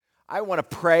I want to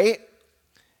pray,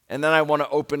 and then I want to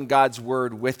open God's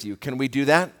word with you. Can we do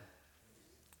that?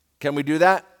 Can we do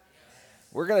that?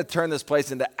 We're going to turn this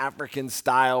place into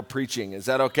African-style preaching. Is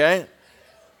that okay?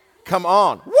 Come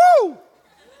on. Woo!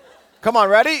 Come on,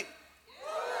 ready?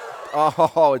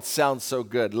 Oh, it sounds so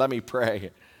good. Let me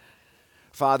pray.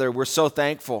 Father, we're so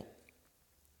thankful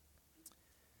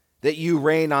that you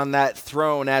reign on that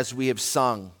throne as we have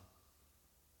sung.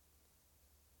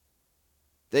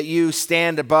 That you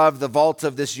stand above the vault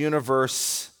of this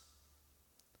universe,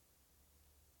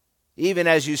 even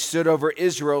as you stood over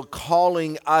Israel,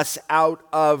 calling us out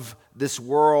of this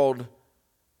world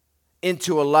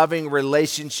into a loving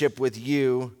relationship with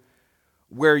you,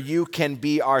 where you can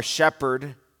be our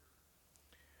shepherd,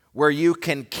 where you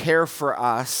can care for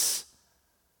us,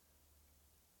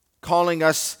 calling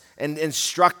us and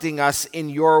instructing us in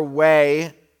your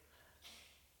way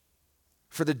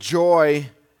for the joy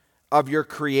of your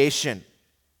creation.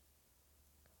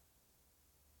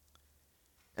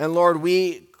 And Lord,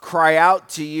 we cry out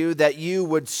to you that you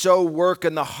would so work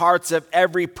in the hearts of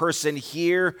every person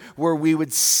here where we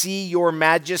would see your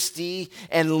majesty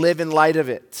and live in light of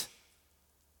it.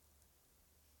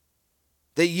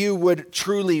 That you would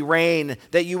truly reign,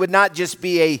 that you would not just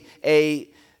be a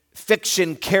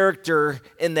fiction character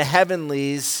in the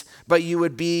heavenlies, but you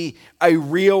would be a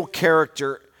real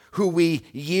character who we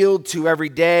yield to every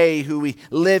day, who we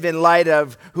live in light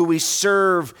of, who we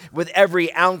serve with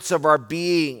every ounce of our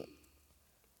being.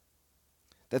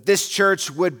 That this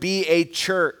church would be a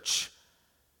church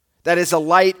that is a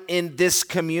light in this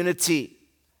community.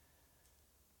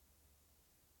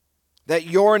 That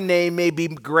your name may be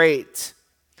great.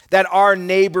 That our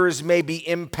neighbors may be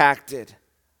impacted.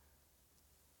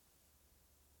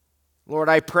 Lord,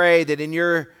 I pray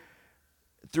that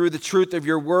through the truth of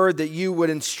your word, that you would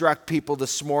instruct people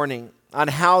this morning on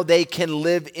how they can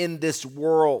live in this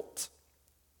world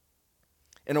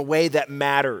in a way that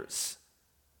matters,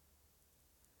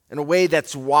 in a way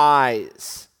that's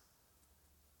wise.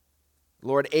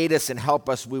 Lord, aid us and help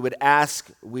us. We would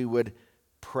ask, we would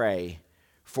pray.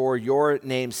 For your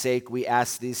name's sake, we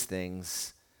ask these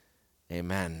things.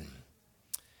 Amen.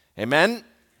 Amen.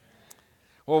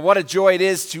 Well, what a joy it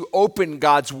is to open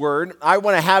God's word. I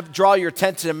want to draw your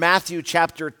attention to Matthew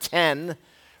chapter 10,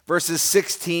 verses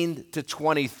 16 to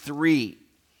 23.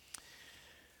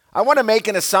 I want to make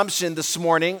an assumption this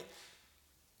morning.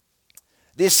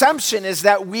 The assumption is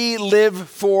that we live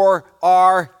for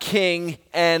our King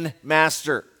and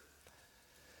Master.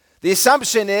 The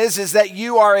assumption is that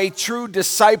you are a true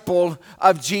disciple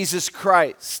of Jesus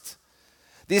Christ.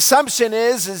 The assumption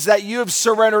is that you have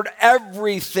surrendered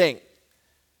everything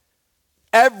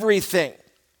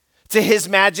to his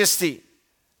majesty.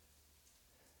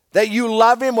 That you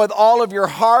love him with all of your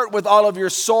heart, with all of your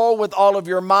soul, with all of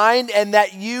your mind, and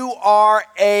that you are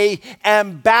an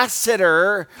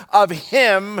ambassador of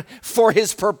him for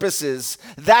his purposes.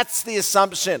 That's the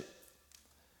assumption.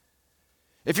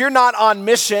 If you're not on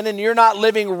mission and you're not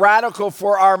living radical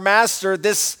for our master,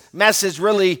 this message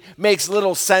really makes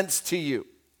little sense to you.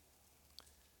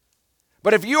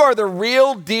 But if you are the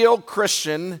real deal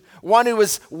Christian, one who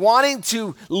is wanting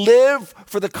to live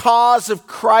for the cause of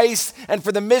Christ and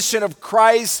for the mission of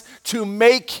Christ, to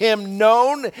make him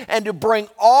known and to bring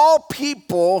all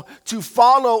people to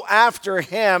follow after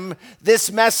him,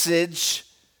 this message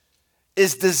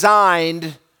is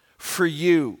designed for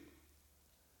you.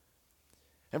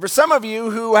 And for some of you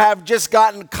who have just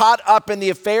gotten caught up in the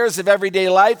affairs of everyday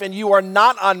life and you are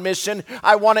not on mission,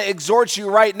 I want to exhort you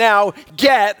right now,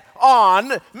 get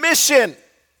on mission.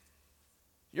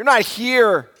 You're not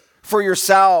here for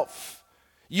yourself.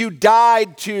 You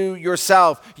died to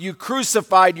yourself. You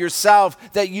crucified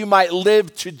yourself that you might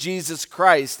live to Jesus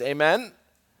Christ. Amen?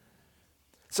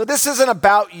 So this isn't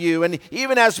about you. And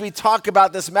even as we talk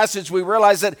about this message, we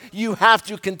realize that you have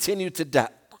to continue to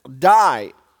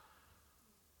die.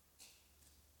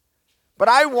 But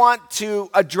I want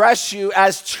to address you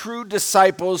as true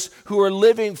disciples who are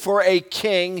living for a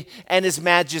king and his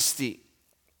majesty.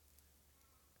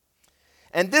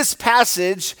 And this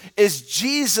passage is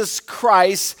Jesus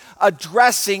Christ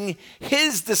addressing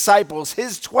his disciples,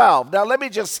 his 12. Now let me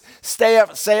just say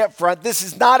up front, this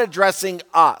is not addressing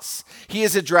us. He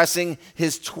is addressing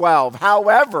his 12.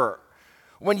 However,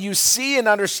 when you see and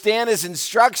understand his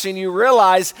instruction, you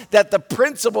realize that the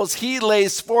principles he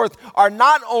lays forth are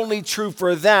not only true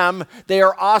for them, they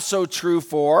are also true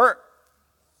for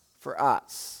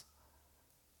us.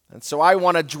 And so I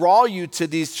want to draw you to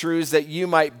these truths that you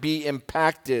might be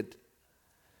impacted.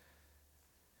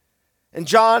 In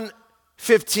John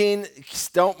 15,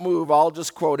 don't move, I'll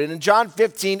just quote it. In John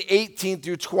 15, 18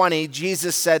 through 20,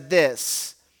 Jesus said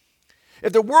this: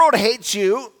 If the world hates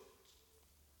you,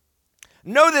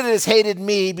 know that it has hated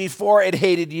me before it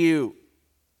hated you.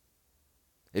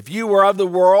 If you were of the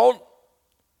world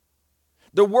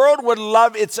would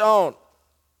love its own.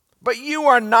 But you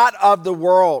are not of the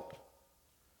world.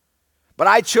 But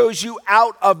I chose you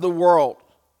out of the world.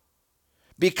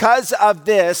 Because of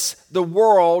this, the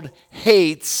world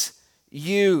hates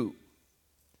you.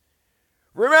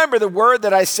 Remember the word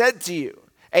that I said to you.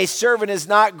 A servant is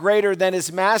not greater than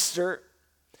his master.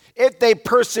 If they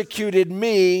persecuted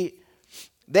me,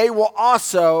 they will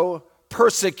also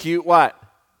persecute what?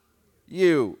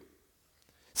 You.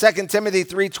 2 Timothy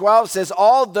 3:12 says,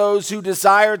 all those who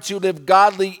desire to live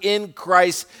godly in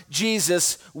Christ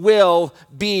Jesus will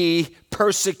be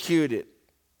persecuted.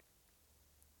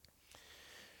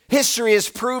 History has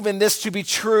proven this to be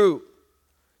true,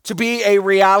 to be a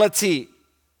reality,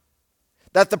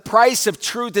 that the price of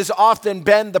truth has often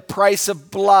been the price of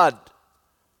blood.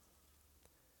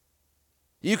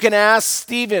 You can ask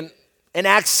Stephen in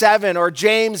Acts 7, or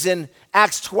James in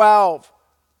Acts 12,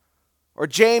 or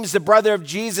James, the brother of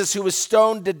Jesus, who was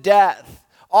stoned to death.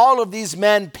 All of these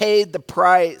men paid the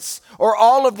price. Or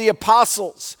all of the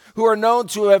apostles who are known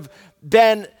to have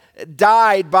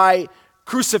died by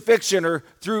crucifixion or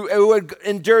who had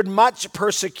endured much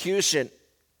persecution.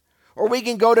 Or we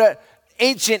can go to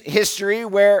ancient history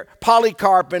where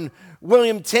Polycarp and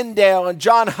William Tyndale and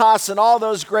John Huss and all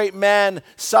those great men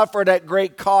suffered at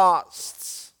great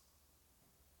costs.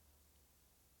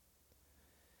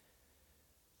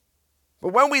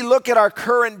 But when we look at our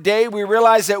current day, we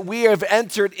realize that we have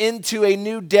entered into a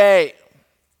new day,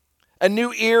 a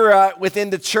new era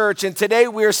within the church. And today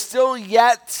we are still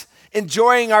yet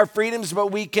enjoying our freedoms,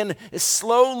 but we can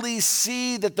slowly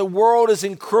see that the world is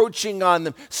encroaching on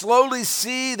them. Slowly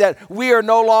see that we are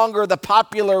no longer the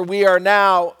popular, we are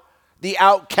now the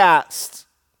outcast.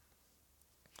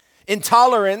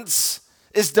 Intolerance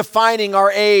is defining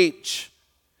our age.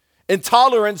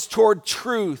 Intolerance toward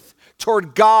truth,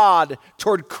 toward God,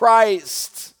 toward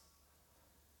Christ.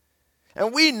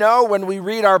 And we know when we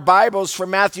read our Bibles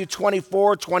from Matthew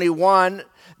 24:21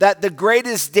 that the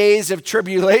greatest days of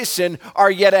tribulation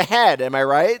are yet ahead. Am I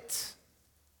right?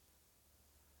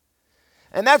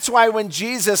 And that's why when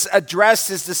Jesus addressed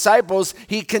his disciples,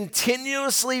 he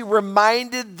continuously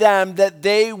reminded them that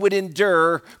they would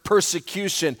endure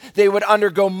persecution. They would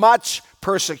undergo much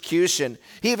persecution.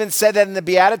 He even said that in the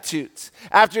Beatitudes.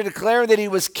 After declaring that he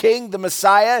was king, the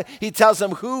Messiah, he tells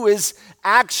them who is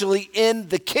actually in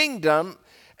the kingdom.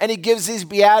 And he gives these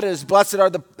beatitudes. Blessed are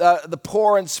the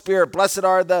poor in spirit. Blessed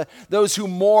are those who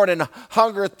mourn and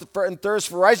hunger and thirst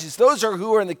for righteousness. Those are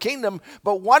who are in the kingdom.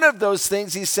 But one of those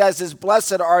things he says is,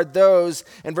 blessed are those,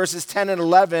 in verses 10 and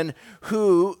 11,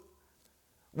 who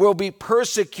will be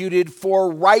persecuted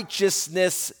for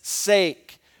righteousness'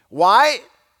 sake. Why?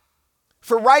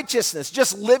 For righteousness,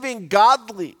 just living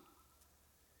godly.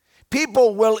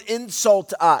 People will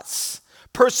insult us,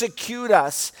 persecute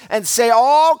us, and say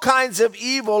all kinds of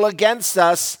evil against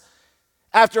us.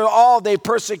 After all, they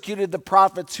persecuted the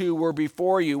prophets who were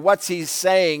before you. What's he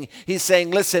saying? He's saying,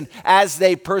 listen, as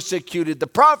they persecuted the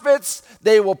prophets,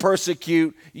 they will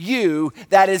persecute you.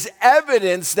 That is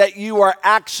evidence that you are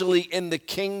actually in the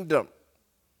kingdom.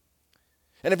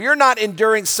 And if you're not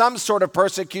enduring some sort of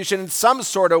persecution in some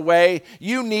sort of way,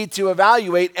 you need to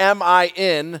evaluate, am I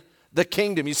in the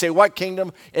kingdom? You say, what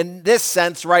kingdom? In this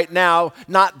sense right now,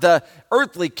 not the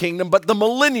earthly kingdom, but not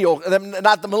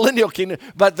the millennial kingdom,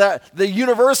 but the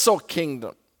universal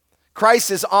kingdom. Christ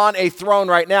is on a throne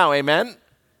right now, amen?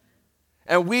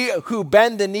 And we who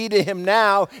bend the knee to him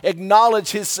now acknowledge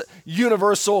his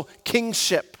universal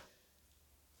kingship.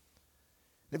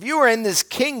 If you are in this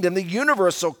kingdom, the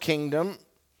universal kingdom,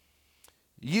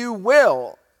 you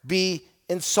will be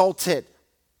insulted.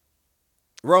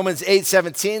 Romans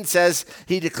 8:17 says,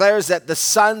 he declares that the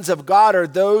sons of God are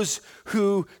those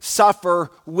who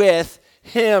suffer with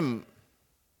him.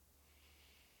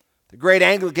 The great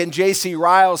Anglican J.C.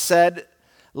 Ryle said,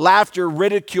 laughter,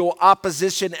 ridicule,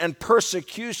 opposition, and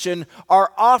persecution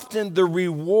are often the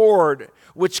reward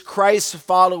which Christ's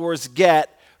followers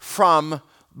get from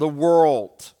the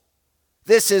world.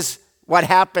 This is what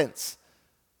happens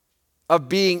of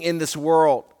being in this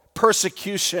world,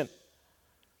 persecution.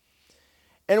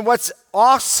 And what's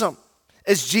awesome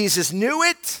is Jesus knew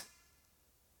it,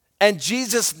 and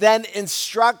Jesus then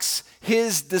instructs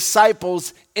his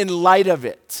disciples in light of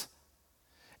it.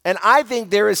 And I think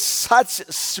there is such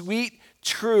sweet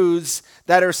truths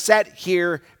that are set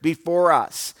here before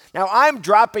us. Now, I'm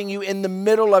dropping you in the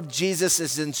middle of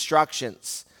Jesus'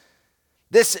 instructions.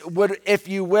 This would, if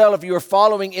you will, if you were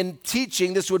following in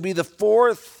teaching, this would be the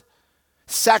fourth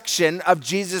section of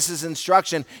Jesus'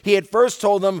 instruction, he had first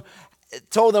told them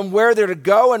where they're to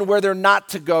go and where they're not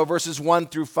to go, verses 1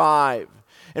 through 5.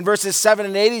 In verses 7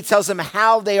 and 8, he tells them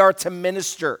how they are to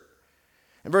minister.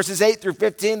 In verses 8 through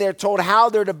 15, they're told how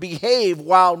they're to behave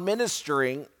while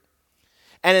ministering.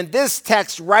 And in this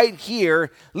text right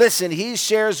here, listen, he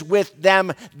shares with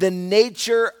them the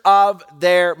nature of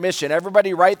their mission.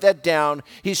 Everybody write that down.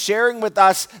 He's sharing with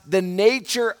us the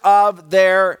nature of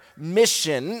their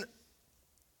mission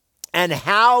and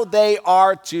how they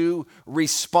are to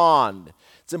respond.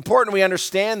 It's important we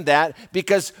understand that,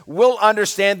 because we'll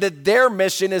understand that their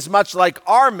mission is much like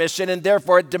our mission, and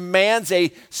therefore it demands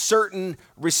a certain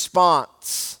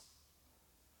response.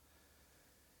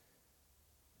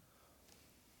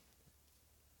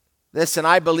 Listen,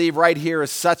 I believe right here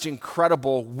is such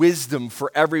incredible wisdom for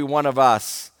every one of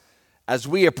us as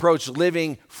we approach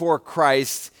living for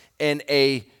Christ in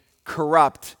a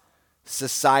corrupt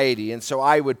society. And so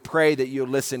I would pray that you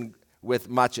listen with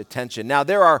much attention. Now,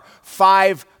 there are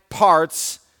 5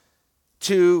 parts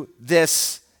to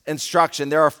this instruction.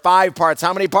 There are 5 parts.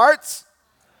 How many parts?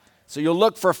 So you'll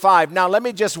look for 5. Now, let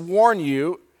me just warn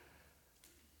you,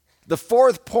 the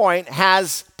 4th point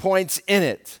has points in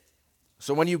it.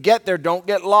 So when you get there, don't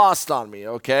get lost on me,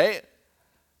 okay?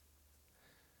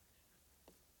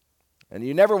 And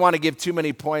you never want to give too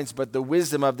many points, but the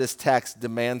wisdom of this text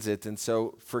demands it, and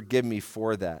so forgive me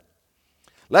for that.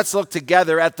 Let's look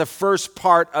together at the first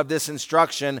part of this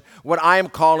instruction, what I am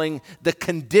calling the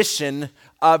condition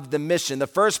of the mission. The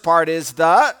first part is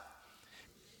the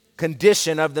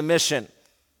condition of the mission.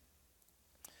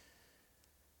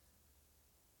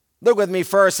 Look with me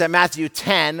first at Matthew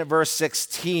 10, verse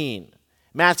 16.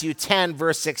 Matthew 10,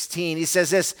 verse 16, he says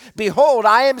this, "Behold,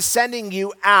 I am sending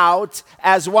you out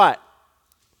as" what?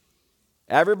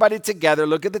 Everybody together,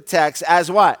 look at the text, as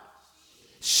what?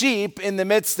 Sheep in the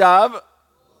midst of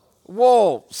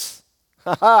wolves.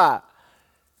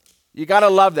 You got to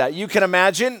love that. You can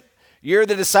imagine you're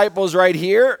the disciples right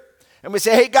here, and we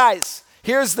say, hey guys,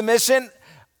 here's the mission.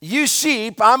 You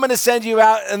sheep, I'm going to send you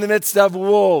out in the midst of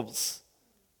wolves.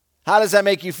 How does that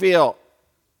make you feel?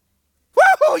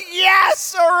 Woo!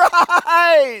 Yes! All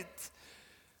right!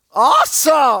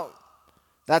 Awesome!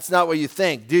 That's not what you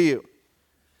think, do you?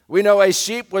 We know a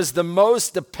sheep was the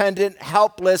most dependent,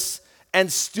 helpless,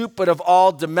 and stupid of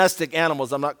all domestic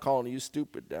animals. I'm not calling you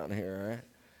stupid down here, right?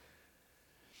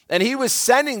 And he was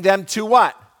sending them to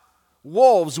what?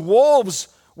 Wolves. Wolves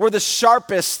were the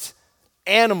sharpest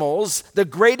animals, the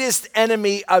greatest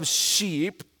enemy of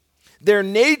sheep. Their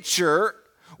nature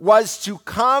was to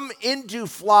come into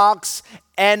flocks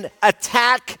and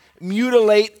attack,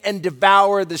 mutilate, and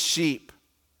devour the sheep.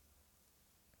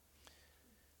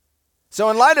 So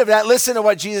in light of that, listen to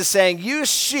what Jesus is saying. You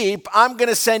sheep, I'm going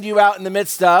to send you out in the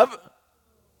midst of.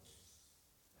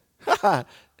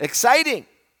 Exciting.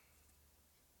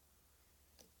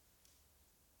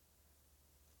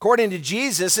 According to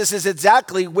Jesus, this is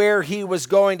exactly where he was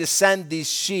going to send these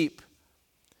sheep.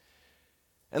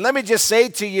 And let me just say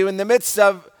to you, in the midst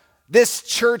of this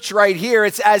church right here,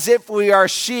 it's as if we are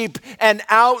sheep and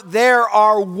out there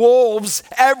are wolves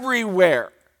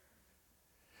everywhere.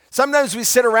 Sometimes we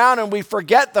sit around and we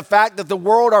forget the fact that the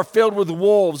world are filled with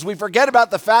wolves. We forget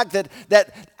about the fact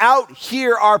that out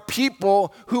here are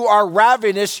people who are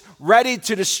ravenous, ready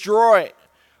to destroy.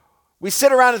 We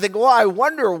sit around and think, well, I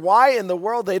wonder why in the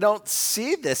world they don't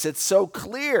see this. It's so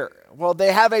clear. Well,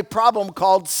 they have a problem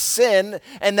called sin,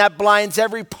 and that blinds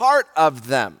every part of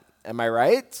them. Am I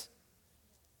right?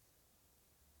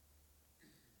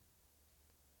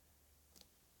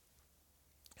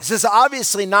 This is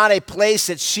obviously not a place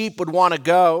that sheep would want to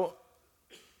go,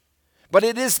 but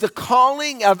it is the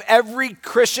calling of every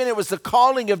Christian. It was the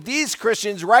calling of these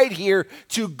Christians right here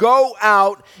to go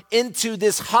out into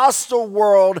this hostile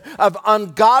world of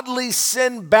ungodly,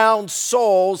 sin-bound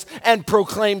souls and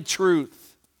proclaim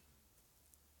truth.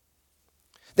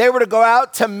 They were to go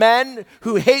out to men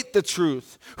who hate the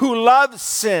truth, who love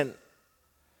sin.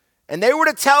 And they were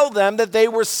to tell them that they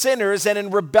were sinners and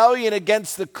in rebellion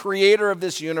against the creator of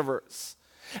this universe.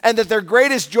 And that their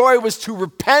greatest joy was to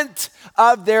repent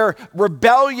of their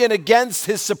rebellion against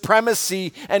his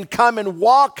supremacy and come and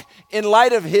walk in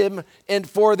light of him and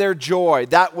for their joy.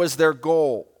 That was their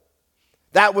goal.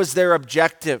 That was their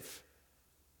objective.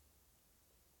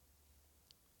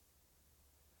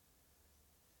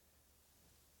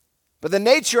 But the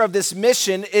nature of this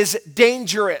mission is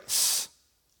dangerous.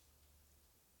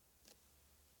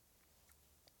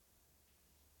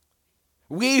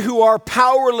 We who are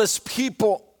powerless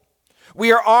people,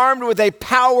 we are armed with a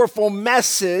powerful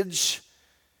message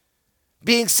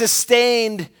being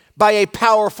sustained by a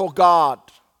powerful God.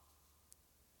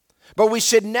 But we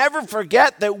should never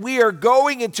forget that we are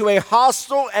going into a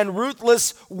hostile and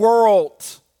ruthless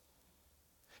world.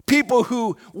 People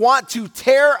who want to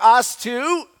tear us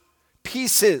to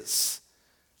pieces.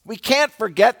 We can't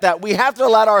forget that. We have to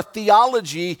let our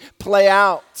theology play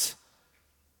out.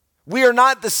 We are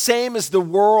not the same as the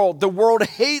world. The world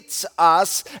hates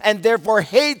us and therefore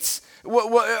hates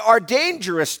are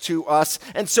dangerous to us.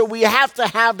 And so we have to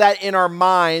have that in our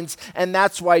minds. And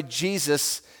that's why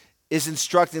Jesus is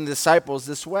instructing the disciples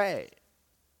this way.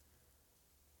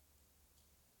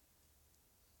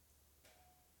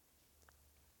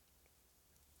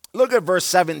 Look at verse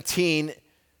 17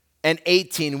 and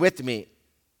 18 with me.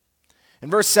 In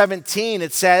verse 17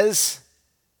 it says,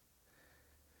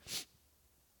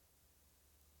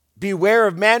 "Beware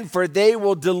of men, for they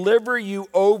will deliver you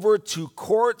over to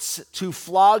courts to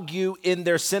flog you in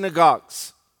their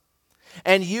synagogues.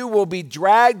 And you will be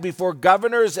dragged before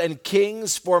governors and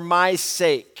kings for my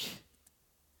sake."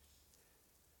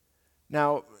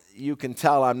 Now, you can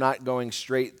tell I'm not going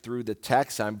straight through the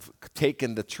text. I'm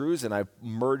taking the truths and I've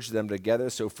merged them together,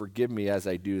 so forgive me as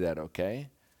I do that, okay?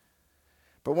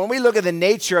 But when we look at the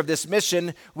nature of this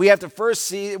mission, we have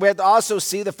to also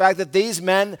see the fact that these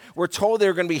men were told they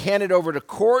were going to be handed over to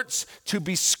courts to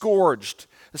be scourged.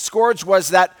 The scourge was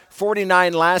that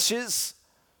 49 lashes.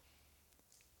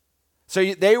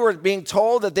 So they were being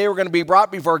told that they were going to be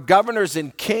brought before governors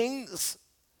and kings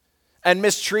and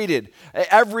mistreated.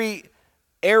 Every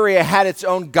area had its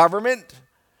own government.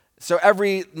 So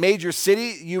every major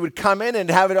city, you would come in and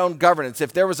have its own governance.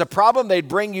 If there was a problem, they'd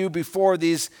bring you before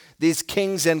these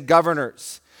kings and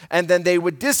governors. And then they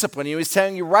would discipline you. He's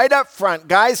telling you right up front,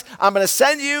 guys, I'm going to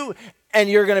send you and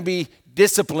you're going to be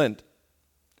disciplined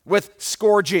with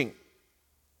scourging.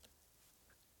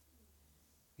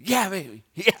 Yeah, baby.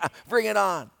 Yeah, bring it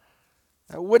on.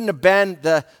 That wouldn't have been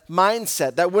the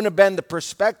mindset. That wouldn't have been the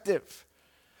perspective.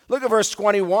 Look at verse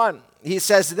 21. He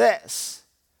says this: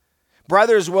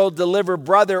 "Brothers will deliver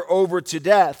brother over to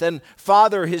death, and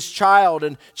father his child,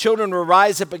 and children will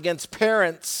rise up against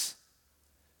parents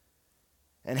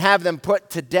and have them put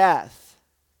to death."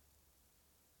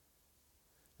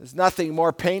 There's nothing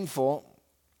more painful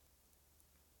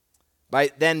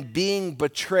than being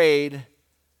betrayed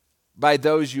by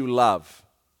those you love.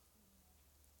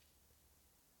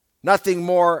 Nothing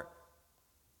more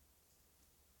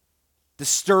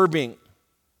disturbing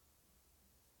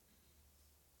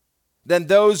than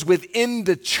those within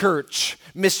the church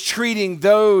mistreating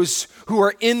those who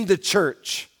are in the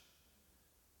church.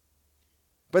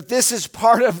 But this is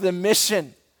part of the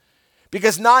mission,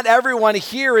 because not everyone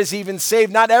here is even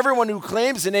saved. Not everyone who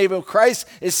claims the name of Christ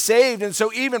is saved. And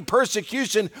so even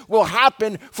persecution will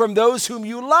happen from those whom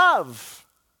you love.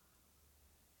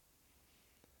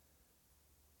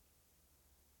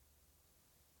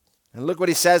 And look what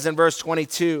he says in verse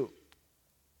 22.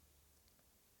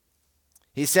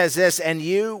 He says this: "And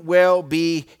you will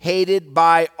be hated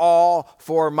by all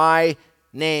for my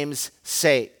name's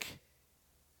sake."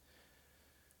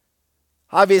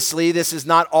 Obviously, this is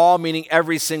not all, meaning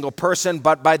every single person,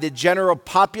 but by the general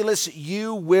populace,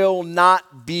 you will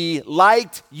not be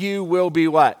liked. You will be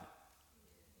what?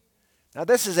 Now,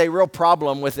 this is a real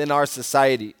problem within our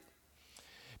society,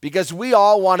 because we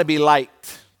all want to be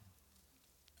liked.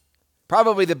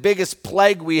 Probably the biggest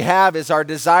plague we have is our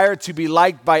desire to be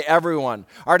liked by everyone.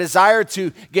 Our desire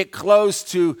to get close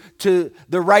to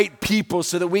the right people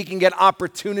so that we can get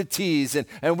opportunities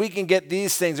and we can get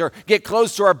these things, or get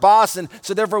close to our boss. And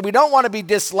so therefore we don't want to be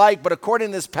disliked. But according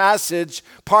to this passage,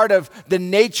 part of the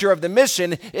nature of the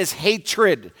mission is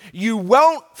hatred. You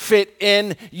won't fit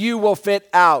in, you will fit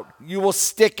out. You will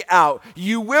stick out.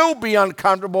 You will be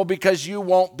uncomfortable because you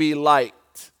won't be liked.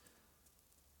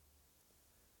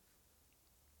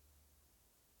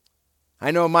 I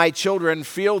know my children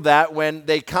feel that when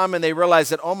they come and they realize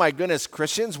that, oh my goodness,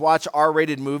 Christians watch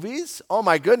R-rated movies? Oh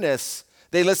my goodness,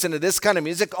 they listen to this kind of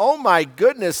music? Oh my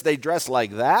goodness, they dress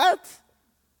like that?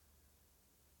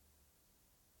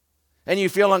 And you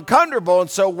feel uncomfortable, and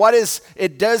so what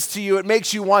it does to you, it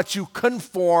makes you want to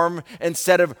conform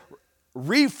instead of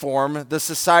reform the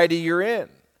society you're in.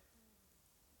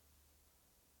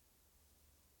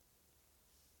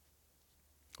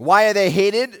 Why are they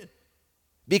hated?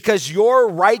 Because your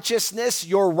righteousness,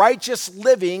 your righteous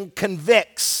living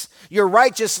convicts. Your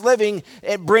righteous living,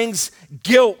 it brings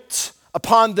guilt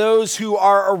upon those who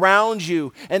are around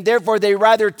you. And therefore, they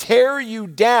rather tear you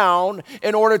down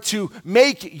in order to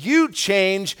make you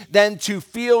change than to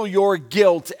feel your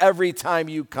guilt every time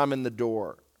you come in the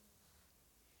door.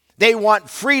 They want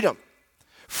freedom.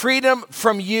 Freedom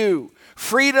from you.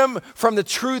 freedom from the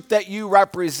truth that you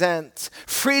represent,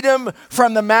 freedom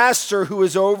from the master who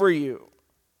is over you.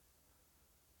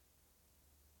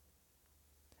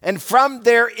 And from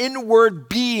their inward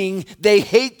being, they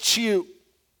hate you.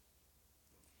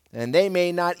 And they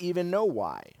may not even know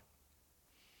why.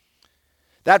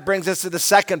 That brings us to the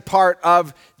second part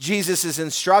of Jesus'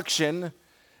 instruction.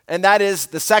 And that is,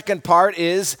 the second part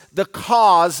is the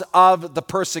cause of the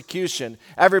persecution.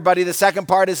 Everybody, the second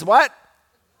part is what?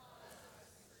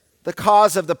 The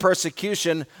cause of the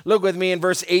persecution. Look with me in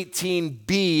verse 18b.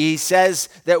 He says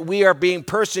that we are being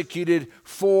persecuted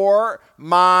for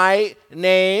my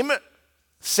name's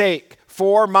sake.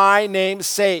 For my name's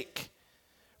sake.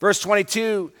 Verse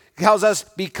 22 tells us,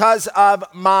 because of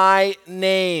my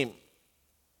name.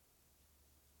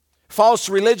 False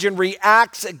religion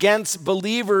reacts against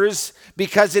believers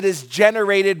because it is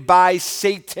generated by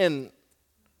Satan.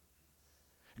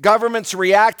 Governments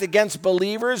react against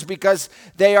believers because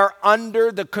they are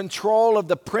under the control of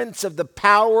the prince of the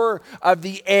power of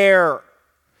the air,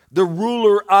 the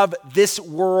ruler of this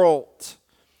world.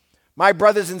 My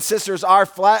brothers and sisters,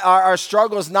 our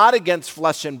struggle is not against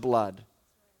flesh and blood.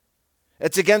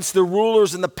 It's against the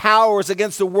rulers and the powers,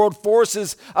 against the world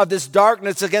forces of this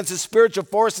darkness, against the spiritual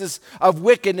forces of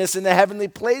wickedness in the heavenly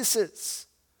places.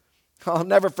 I'll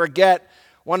never forget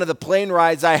one of the plane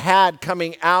rides I had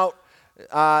coming out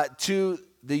to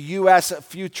the U.S. a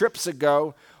few trips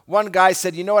ago. One guy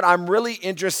said, you know what, I'm really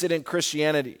interested in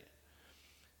Christianity.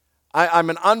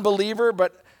 I'm an unbeliever,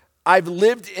 but I've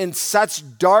lived in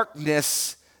such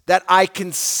darkness that I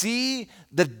can see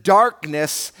the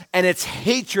darkness and its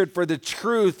hatred for the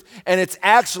truth, and it's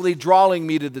actually drawing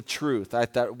me to the truth. I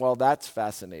thought, well, that's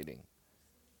fascinating.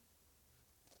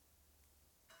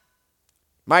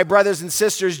 My brothers and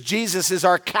sisters, Jesus is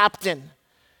our captain.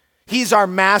 He's our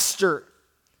master.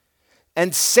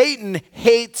 And Satan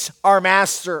hates our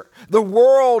master. The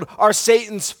world are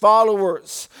Satan's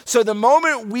followers. So the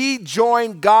moment we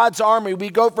join God's army, we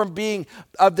go from being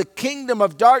of the kingdom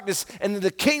of darkness and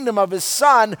the kingdom of his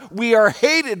son, we are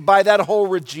hated by that whole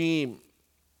regime.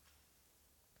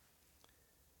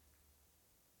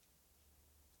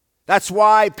 That's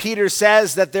why Peter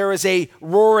says that there is a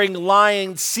roaring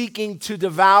lion seeking to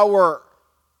devour.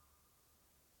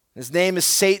 His name is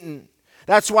Satan.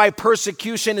 That's why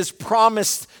persecution is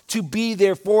promised to be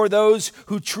there for those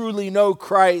who truly know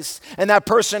Christ. And that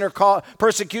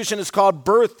persecution is called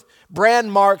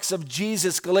brand marks of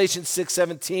Jesus, Galatians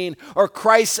 6:17, or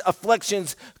Christ's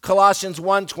afflictions, Colossians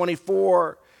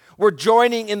 1:24. We're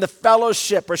joining in the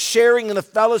fellowship or sharing in the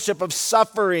fellowship of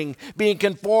suffering, being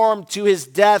conformed to his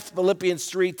death, Philippians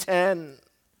 3:10.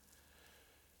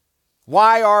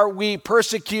 Why are we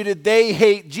persecuted? They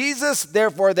hate Jesus,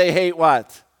 therefore they hate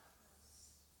what?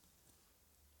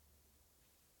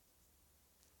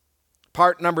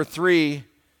 Part number three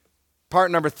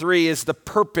is the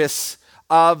purpose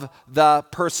of the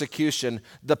persecution.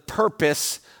 The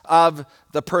purpose of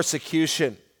the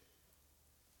persecution.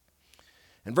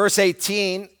 In verse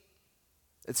 18,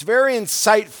 it's very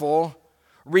insightful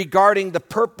regarding the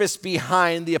purpose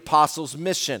behind the apostles'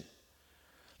 mission.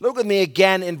 Look with me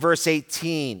again in verse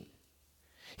 18.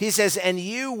 He says, and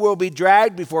you will be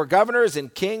dragged before governors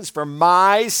and kings for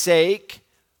my sake.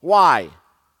 Why?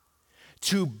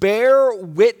 To bear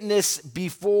witness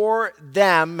before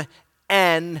them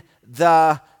and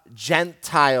the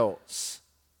Gentiles.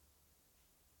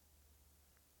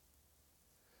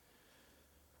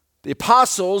 The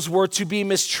apostles were to be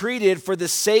mistreated for the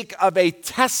sake of a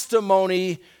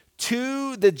testimony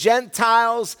to the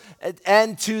Gentiles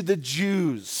and to the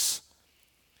Jews.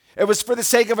 It was for the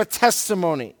sake of a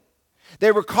testimony.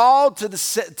 They were called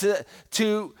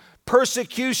to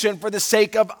persecution for the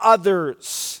sake of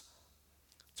others.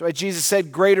 That's why Jesus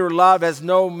said, greater love has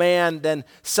no man than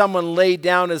someone laid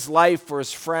down his life for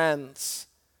his friends.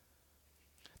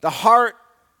 The heart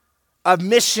of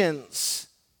missions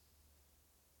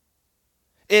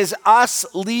is us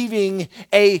leaving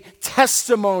a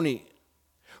testimony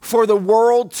for the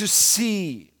world to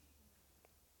see.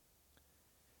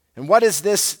 And what is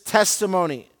this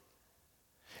testimony?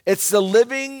 It's the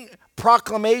living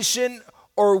proclamation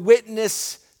or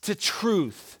witness to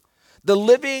truth. The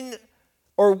living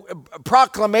or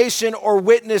proclamation or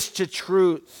witness to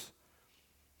truth.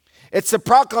 It's the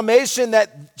proclamation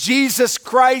that Jesus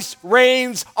Christ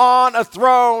reigns on a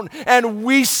throne and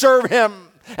we serve him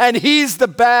and he's the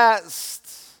best.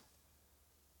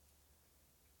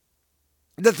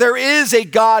 That there is a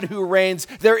God who reigns.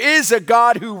 There is a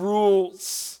God who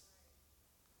rules.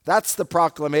 That's the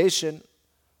proclamation.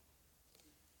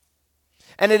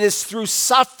 And it is through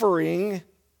suffering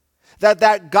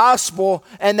that gospel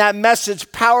and that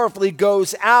message powerfully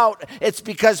goes out, it's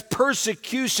because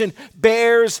persecution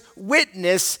bears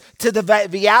witness to the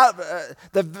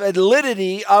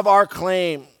validity of our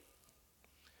claim.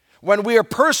 When we are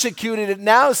persecuted, it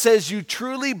now says you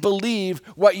truly believe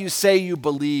what you say you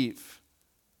believe.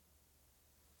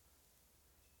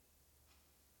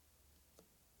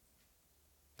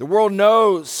 The world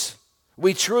knows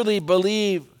we truly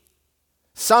believe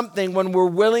something when we're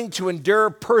willing to endure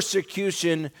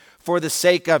persecution for the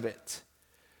sake of it.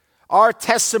 Our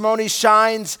testimony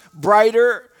shines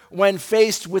brighter when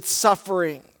faced with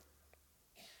suffering.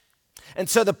 And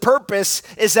so the purpose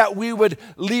is that we would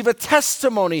leave a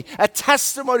testimony. A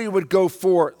testimony would go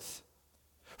forth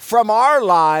from our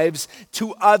lives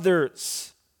to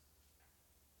others.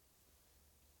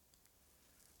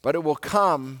 But it will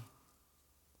come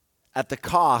at the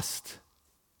cost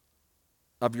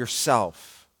of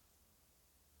yourself.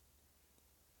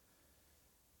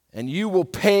 And you will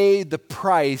pay the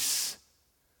price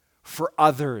for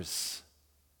others.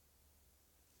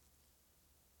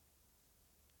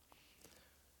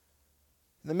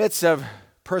 In the midst of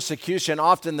persecution,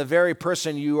 often the very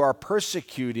person you are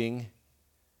persecuting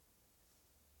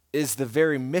is the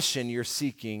very mission you're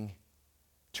seeking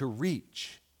to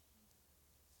reach.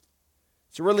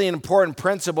 It's a really important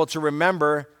principle to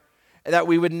remember, that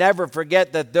we would never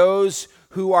forget that those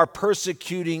who are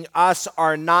persecuting us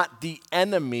are not the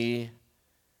enemy.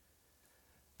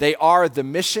 They are the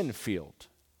mission field.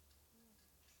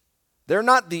 They're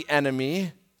not the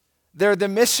enemy. They're the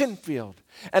mission field.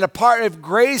 And a part of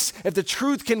grace, if the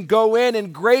truth can go in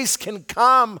and grace can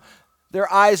come,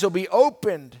 their eyes will be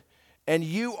opened. And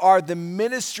you are the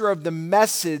minister of the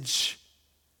message,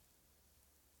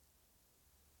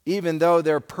 even though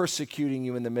they're persecuting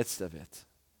you in the midst of it.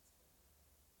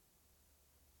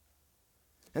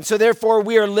 And so therefore,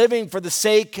 we are living for the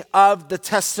sake of the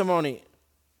testimony.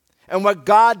 And what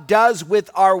God does with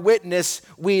our witness,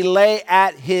 we lay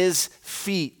at his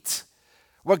feet.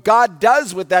 What God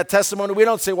does with that testimony, we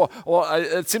don't say, well,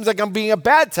 it seems like I'm being a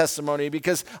bad testimony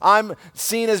because I'm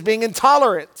seen as being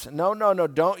intolerant. No,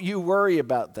 don't you worry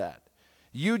about that.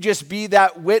 You just be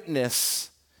that witness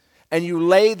and you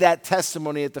lay that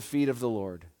testimony at the feet of the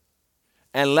Lord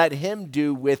and let him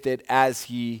do with it as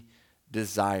he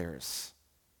desires.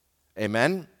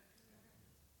 Amen?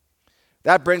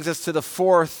 That brings us to the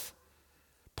fourth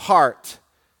part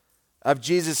of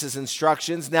Jesus'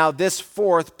 instructions. Now, this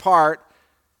fourth part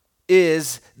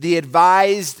is the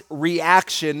advised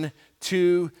reaction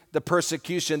to the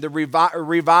persecution, the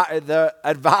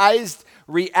advised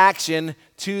reaction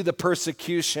to the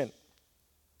persecution.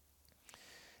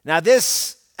 Now,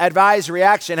 this advised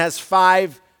reaction has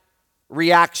 5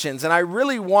 reactions, and I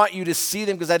really want you to see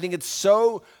them because I think it's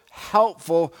so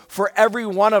helpful for every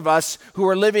one of us who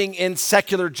are living in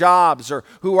secular jobs or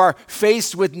who are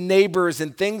faced with neighbors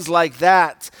and things like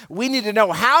that. We need to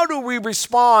know, how do we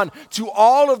respond to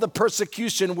all of the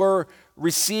persecution we're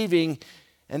receiving?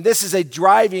 And this is a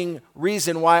driving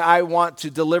reason why I want to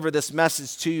deliver this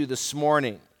message to you this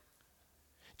morning.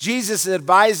 Jesus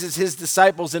advises his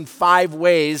disciples in 5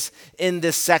 ways in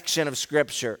this section of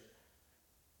Scripture.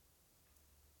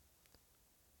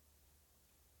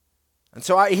 And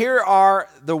so here are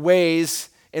the ways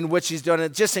in which he's done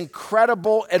it. Just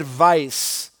incredible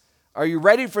advice. Are you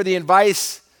ready for the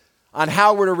advice on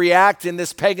how we're to react in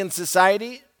this pagan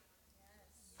society?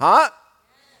 Huh?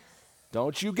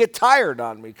 Don't you get tired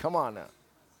on me. Come on now.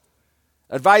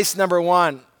 Advice number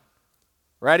 1.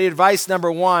 Ready? Advice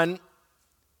number 1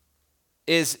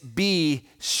 is be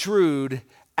shrewd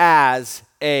as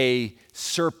a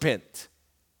serpent.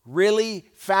 Really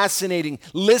fascinating.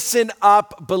 Listen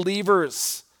up,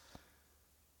 believers.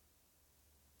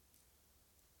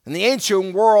 In the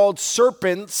ancient world,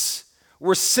 serpents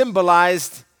were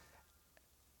symbolized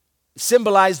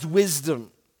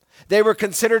wisdom. They were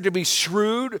considered to be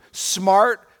shrewd,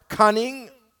 smart, cunning,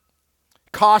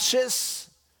 cautious.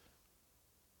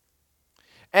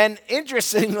 And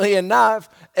interestingly enough,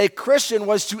 a Christian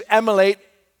was to emulate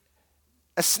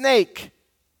a snake,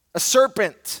 a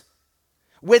serpent,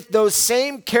 with those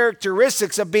same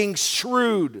characteristics of being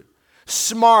shrewd,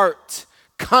 smart,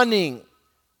 cunning.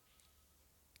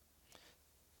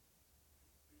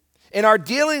 In our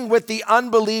dealing with the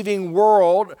unbelieving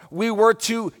world, we were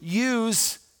to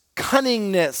use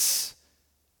cunningness,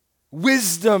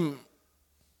 wisdom.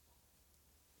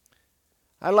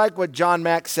 I like what John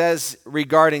Mack says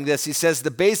regarding this. He says the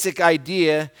basic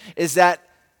idea is that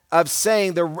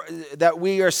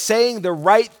we are saying the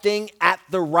right thing at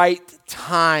the right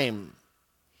time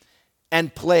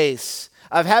and place,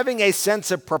 of having a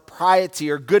sense of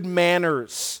propriety or good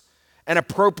manners and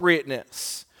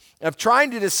appropriateness, of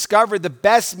trying to discover the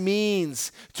best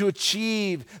means to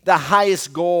achieve the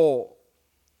highest goal.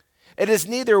 It is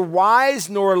neither wise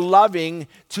nor loving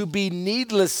to be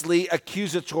needlessly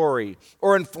accusatory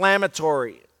or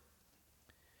inflammatory.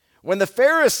 When the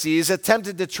Pharisees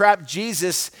attempted to trap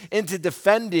Jesus into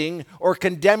defending or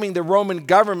condemning the Roman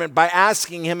government by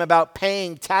asking him about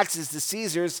paying taxes to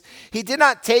Caesars, he did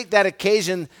not take that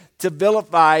occasion to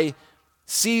vilify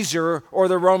Caesar or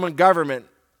the Roman government,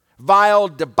 vile,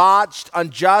 debauched,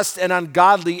 unjust, and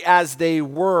ungodly as they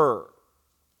were.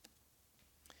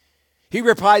 He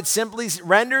replied simply,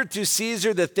 "Render to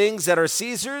Caesar the things that are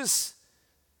Caesar's,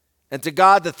 and to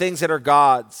God the things that are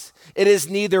God's." It is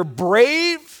neither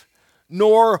brave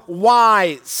nor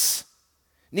wise,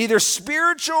 neither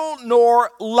spiritual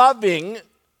nor loving,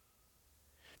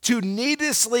 to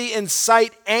needlessly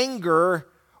incite anger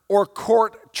or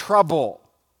court trouble.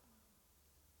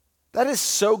 That is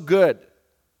so good.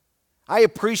 I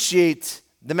appreciate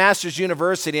the Masters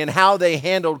University and how they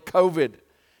handled COVID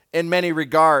in many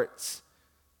regards.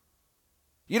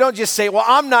 You don't just say, "Well,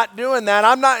 I'm not doing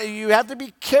that." You have to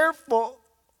be careful.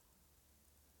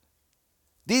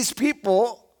 These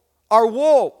people are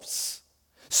wolves.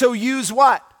 So use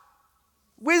what?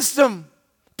 Wisdom.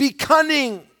 Be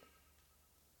cunning.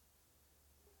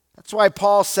 That's why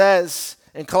Paul says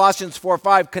in Colossians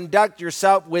 4:5, "Conduct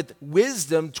yourself with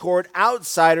wisdom toward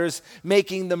outsiders,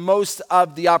 making the most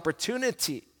of the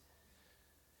opportunity."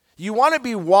 You want to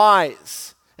be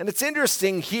wise. And it's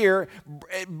interesting here,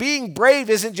 being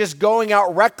brave isn't just going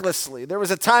out recklessly. There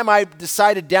was a time I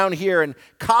decided down here in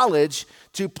college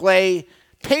to play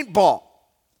paintball.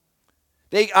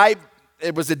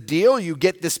 It was a deal. You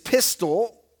get this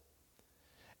pistol,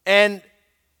 and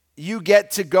you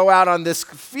get to go out on this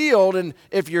field, and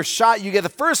if you're shot, you get the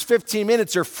first 15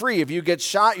 minutes are free. If you get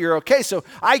shot, you're okay. So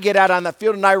I get out on the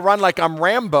field, and I run like I'm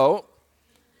Rambo.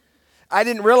 I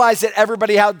didn't realize that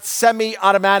everybody had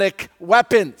semi-automatic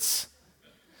weapons.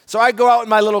 So I go out with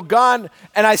my little gun,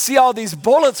 and I see all these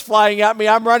bullets flying at me.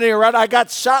 I'm running around. I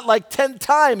got shot like 10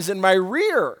 times in my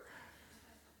rear.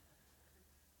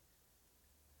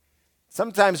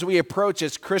 Sometimes we approach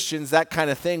as Christians that kind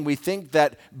of thing. We think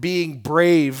that being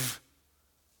brave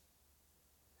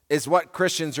is what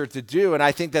Christians are to do, and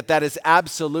I think that that is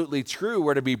absolutely true.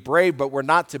 We're to be brave, but we're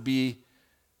not to be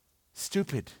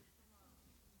stupid.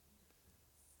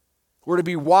 We're to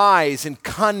be wise and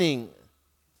cunning.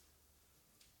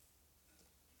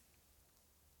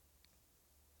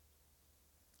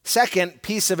 Second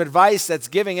piece of advice that's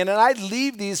giving, and I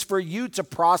leave these for you to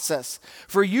process,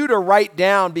 for you to write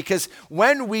down, because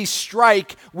when we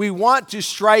strike, we want to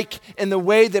strike in the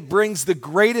way that brings the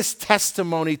greatest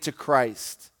testimony to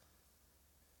Christ.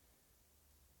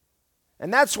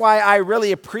 And that's why I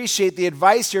really appreciate the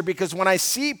advice here, because when I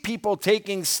see people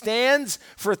taking stands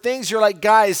for things, you're like,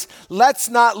 guys, let's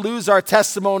not lose our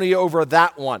testimony over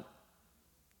that one.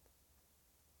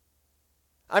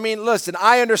 I mean, listen,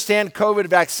 I understand COVID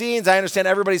vaccines. I understand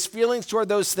everybody's feelings toward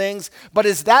those things. But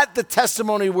is that the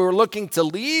testimony we're looking to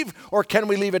leave, or can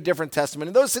we leave a different testimony?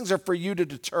 And those things are for you to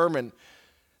determine.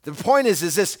 The point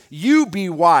is this: you be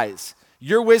wise.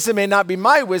 Your wisdom may not be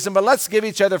my wisdom, but let's give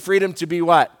each other freedom to be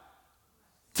what?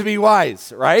 To be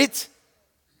wise, right?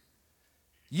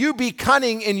 You be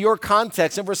cunning in your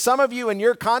context. And for some of you in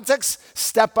your context,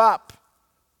 step up.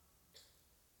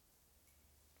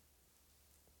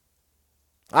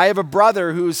 I have a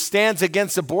brother who stands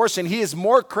against abortion. He is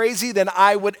more crazy than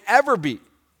I would ever be.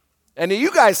 And you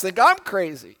guys think I'm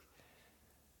crazy.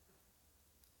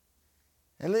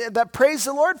 And that, praise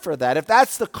the Lord for that. If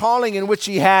that's the calling in which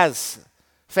he has,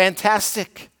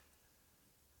 fantastic.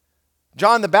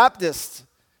 John the Baptist,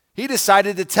 he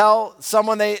decided to tell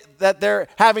someone that they're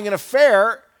having an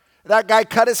affair. That guy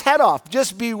cut his head off.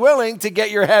 Just be willing to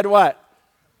get your head what?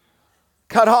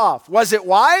 Cut off. Was it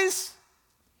wise?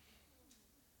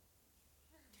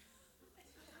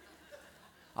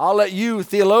 I'll let you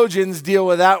theologians deal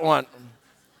with that one.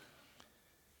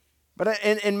 But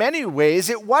in many ways,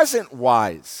 it wasn't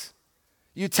wise.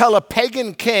 You tell a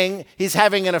pagan king he's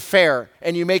having an affair,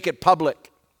 and you make it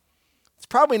public. It's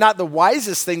probably not the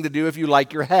wisest thing to do if you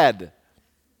like your head.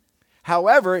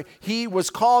 However, he was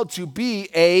called to be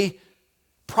a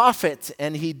prophet,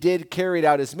 and he did carry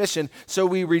out his mission. So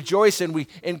we rejoice and we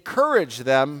encourage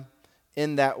them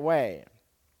in that way.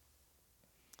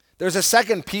 There's a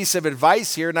second piece of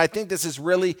advice here, and I think this is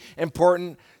really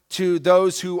important to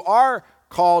those who are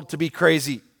called to be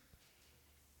crazy.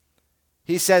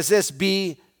 He says this,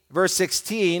 verse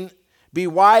 16, be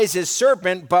wise as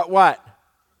serpent, but what?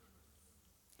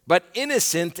 But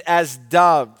innocent as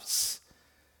doves.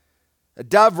 A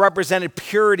dove represented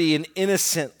purity and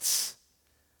innocence.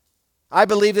 I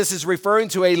believe this is referring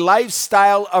to a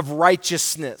lifestyle of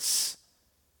righteousness.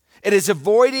 It is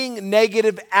avoiding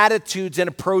negative attitudes and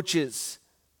approaches.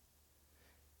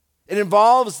 It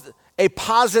involves a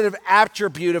positive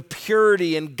attribute of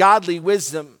purity and godly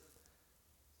wisdom.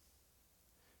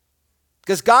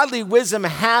 Because godly wisdom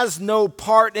has no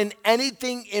part in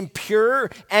anything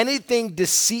impure, anything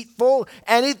deceitful,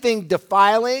 anything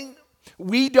defiling.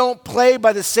 We don't play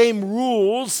by the same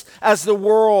rules as the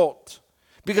world.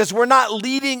 Because we're not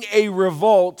leading a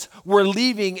revolt, we're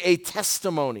leaving a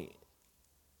testimony.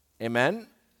 Amen?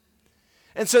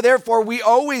 And so therefore, we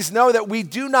always know that we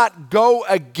do not go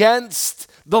against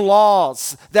the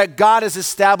laws that God has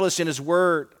established in His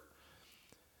Word.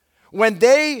 When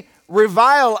they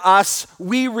revile us,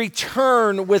 we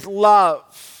return with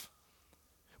love.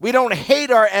 We don't hate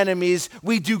our enemies,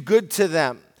 we do good to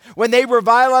them. When they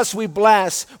revile us, we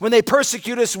bless. When they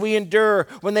persecute us, we endure.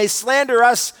 When they slander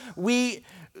us, we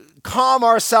calm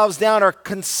ourselves down or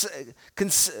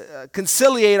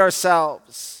conciliate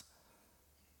ourselves.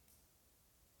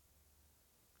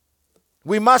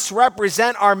 We must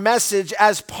represent our message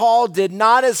as Paul did,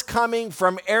 not as coming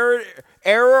from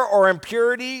error or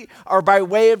impurity or by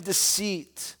way of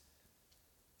deceit.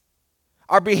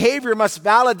 Our behavior must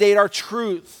validate our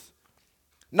truth,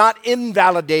 not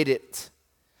invalidate it.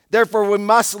 Therefore, we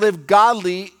must live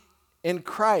godly in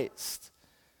Christ.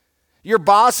 Your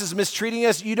boss is mistreating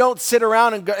us. You don't sit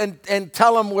around and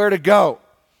tell them where to go.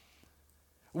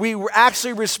 We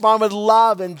actually respond with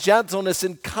love and gentleness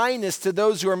and kindness to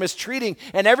those who are mistreating.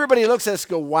 And everybody looks at us and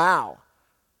go, wow,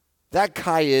 that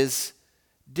guy is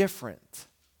different.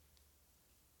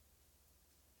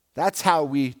 That's how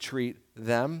we treat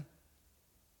them.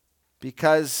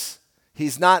 Because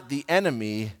he's not the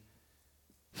enemy,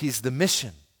 he's the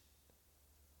mission.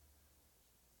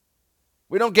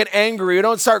 We don't get angry. We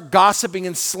don't start gossiping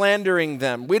and slandering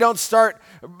them. We don't start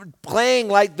playing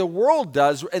like the world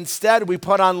does. Instead, we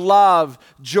put on love,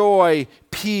 joy,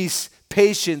 peace,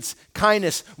 patience,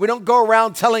 kindness. We don't go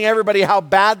around telling everybody how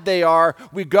bad they are.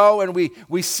 We go and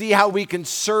we see how we can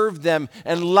serve them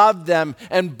and love them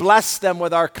and bless them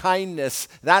with our kindness.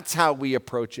 That's how we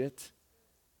approach it.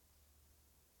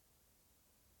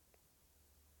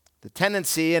 The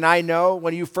tendency, and I know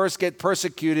when you first get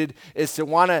persecuted, is to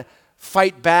want to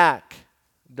fight back.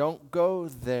 Don't go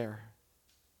there.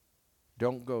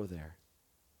 Don't go there.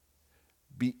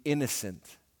 Be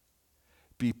innocent.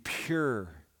 Be pure.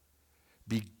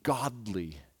 Be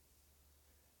godly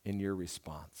in your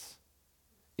response.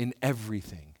 In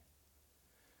everything.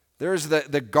 There's the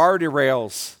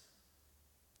guardrails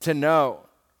to know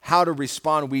how to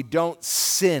respond. We don't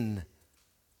sin.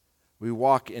 We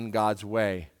walk in God's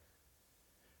way.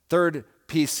 Third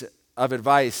piece of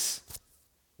advice: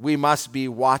 we must be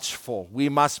watchful. We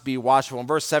must be watchful. In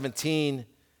verse 17,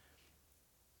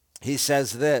 he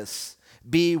says this: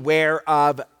 beware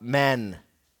of men,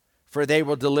 for they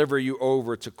will deliver you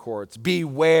over to courts.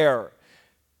 Beware.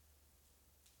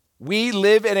 We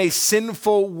live in a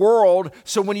sinful world,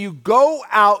 so when you go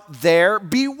out there,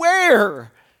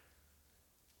 beware.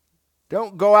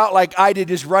 Don't go out like I did,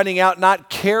 just running out, not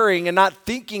caring and not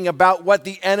thinking about what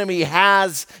the enemy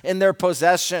has in their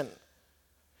possession.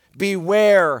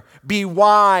 Beware, be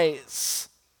wise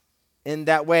in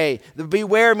that way. The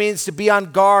beware means to be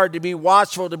on guard, to be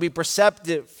watchful, to be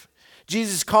perceptive.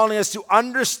 Jesus is calling us to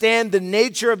understand the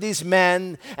nature of these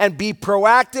men and be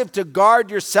proactive to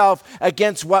guard yourself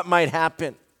against what might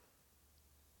happen.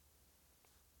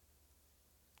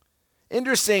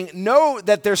 Interesting, know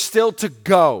that they're still to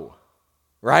go,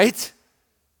 right?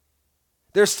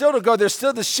 They're still to go.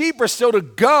 The sheep are still to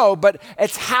go, but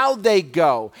it's how they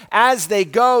go. As they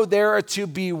go, they're to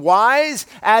be wise.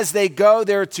 As they go,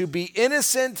 they're to be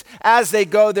innocent. As they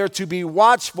go, they're to be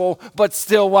watchful, but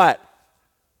still what?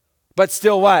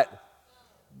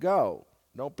 Go.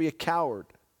 Don't be a coward.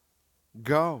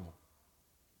 Go.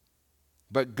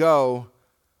 But go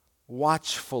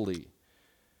watchfully.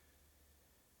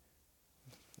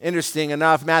 Interesting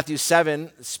enough, Matthew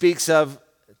 7 speaks of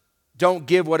don't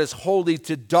give what is holy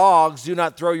to dogs. Do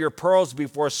not throw your pearls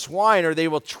before swine, or they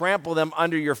will trample them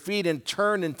under your feet and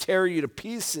turn and tear you to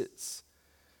pieces.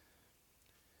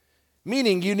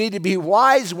 Meaning you need to be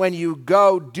wise when you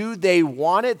go. Do they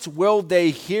want it? Will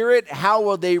they hear it? How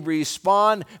will they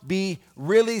respond? Be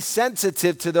really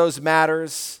sensitive to those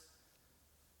matters.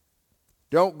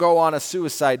 Don't go on a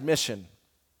suicide mission.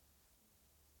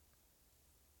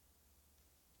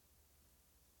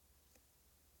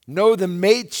 Know the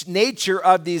nature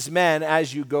of these men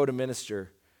as you go to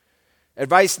minister.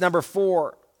 Advice number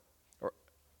 4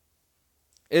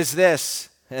 is this: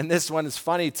 And this one is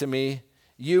funny to me.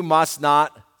 You must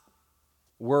not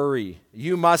worry.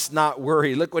 You must not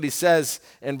worry. Look what he says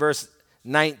in verse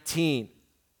 19.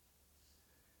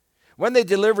 When they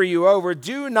deliver you over,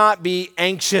 do not be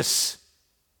anxious.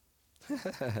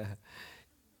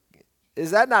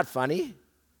 Is that not funny?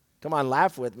 Come on,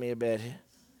 laugh with me a bit.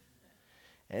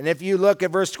 And if you look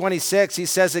at verse 26, he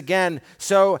says again,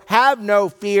 so have no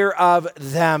fear of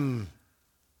them.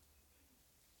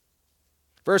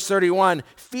 Verse 31,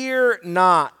 fear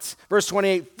not. Verse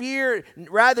 28,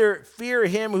 rather fear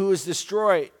him who is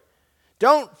destroyed.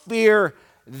 Don't fear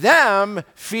them,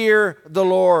 fear the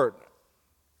Lord.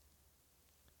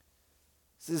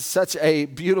 This is such a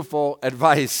beautiful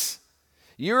advice.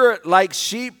 You're like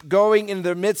sheep going in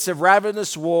the midst of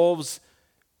ravenous wolves.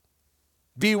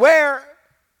 Beware,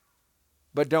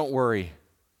 but don't worry.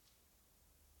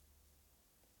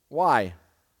 Why?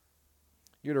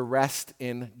 You're to rest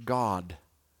in God.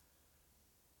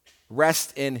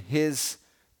 Rest in his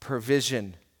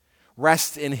provision.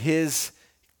 Rest in his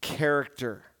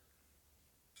character.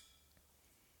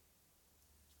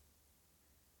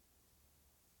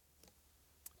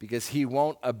 Because he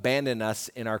won't abandon us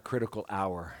in our critical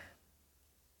hour.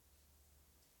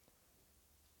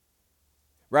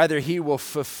 Rather, he'll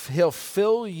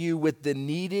fill you with the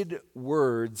needed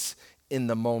words in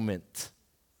the moment.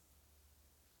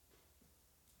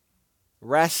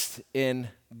 Rest in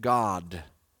God.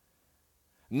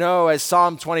 No, as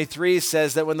Psalm 23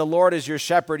 says, that when the Lord is your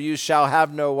shepherd, you shall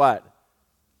have no what?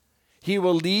 He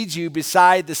will lead you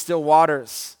beside the still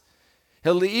waters.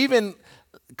 He'll even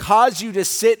cause you to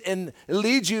sit and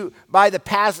lead you by the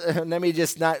path. Let me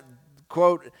just not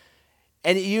quote.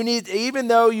 And you need, even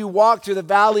though you walk through the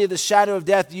valley of the shadow of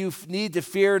death, you need to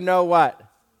fear no what?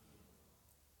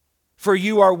 For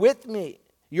you are with me.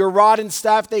 Your rod and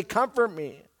staff, they comfort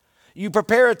me. You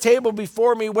prepare a table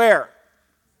before me where?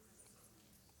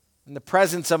 In the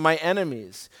presence of my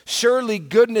enemies. Surely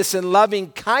goodness and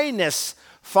loving kindness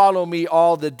follow me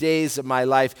all the days of my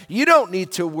life. You don't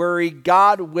need to worry.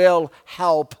 God will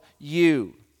help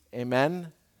you.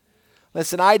 Amen?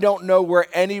 Listen, I don't know where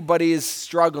anybody is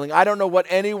struggling. I don't know what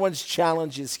anyone's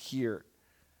challenge is here.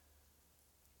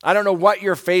 I don't know what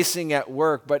you're facing at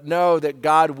work, but know that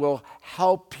God will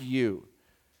help you.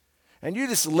 And you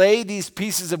just lay these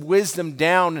pieces of wisdom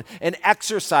down and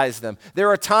exercise them. There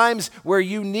are times where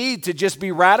you need to just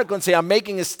be radical and say, I'm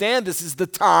making a stand. This is the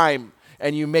time.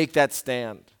 And you make that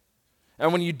stand.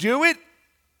 And when you do it,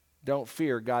 don't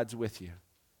fear. God's with you.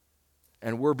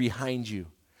 And we're behind you.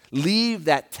 Leave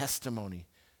that testimony.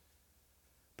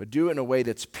 But do it in a way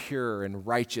that's pure and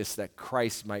righteous, that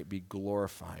Christ might be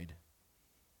glorified.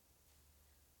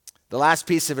 The last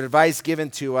piece of advice given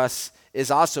to us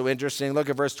is also interesting. Look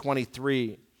at verse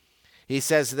 23. He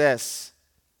says this: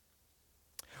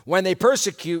 when they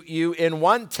persecute you in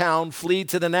one town, flee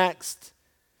to the next.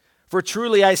 For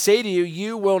truly I say to you,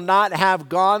 you will not have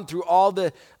gone through all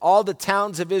the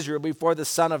towns of Israel before the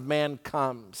Son of Man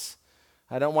comes.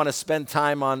 I don't want to spend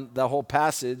time on the whole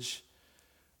passage,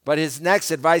 but his next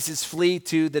advice is flee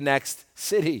to the next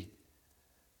city.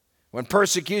 When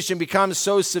persecution becomes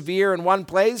so severe in one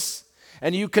place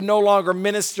and you can no longer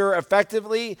minister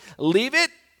effectively, leave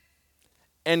it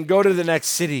and go to the next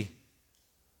city.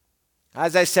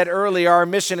 As I said earlier, our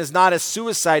mission is not a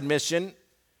suicide mission.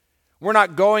 We're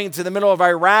not going to the middle of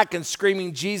Iraq and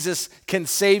screaming, Jesus can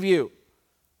save you.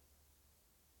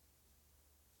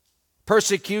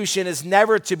 Persecution is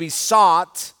never to be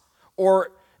sought,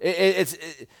 or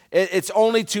it's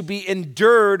only to be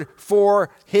endured for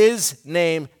his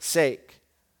name's sake.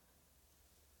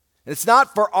 It's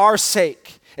not for our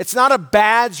sake. It's not a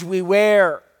badge we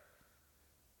wear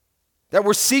that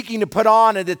we're seeking to put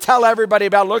on and to tell everybody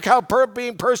about, look how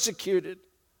being persecuted.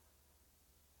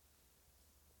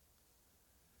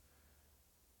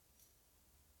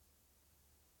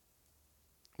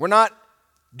 We're not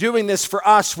doing this for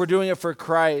us, we're doing it for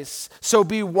Christ. So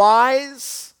be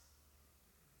wise.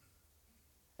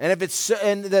 And if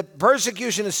the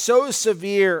persecution is so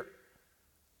severe,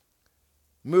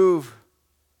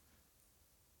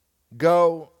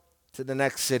 go to the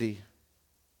next city.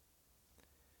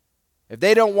 If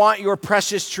they don't want your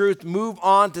precious truth, move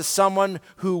on to someone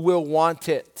who will want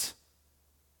it.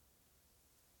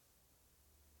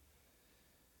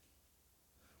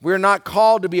 We're not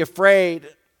called to be afraid.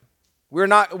 We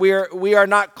are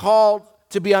not called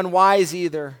to be unwise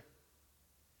either.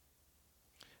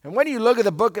 And when you look at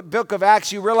the book of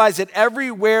Acts, you realize that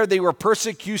everywhere they were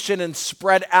persecution and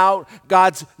spread out,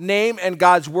 God's name and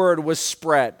God's word was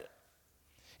spread.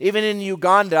 Even in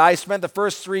Uganda, I spent the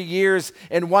first 3 years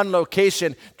in one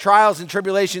location. Trials and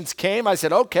tribulations came. I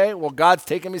said, okay, well, God's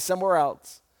taking me somewhere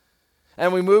else.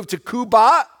 and we moved to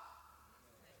Cuba,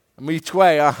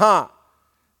 Mitwe,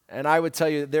 And I would tell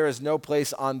you there is no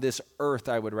place on this earth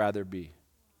I would rather be.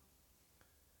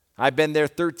 I've been there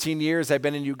 13 years. I've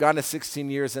been in Uganda 16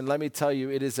 years, and let me tell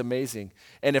you, it is amazing.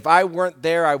 And if I weren't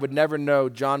there, I would never know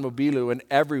John Mobilu, and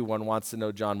everyone wants to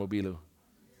know John Mobilu.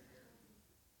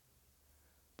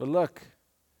 But look,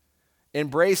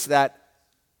 embrace that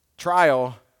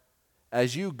trial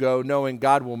as you go, knowing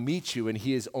God will meet you, and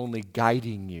He is only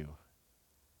guiding you.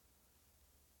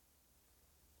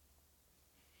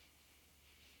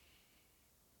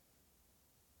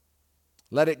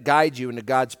 Let it guide you into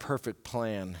God's perfect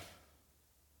plan.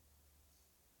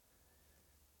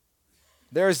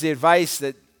 There's the advice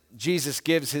that Jesus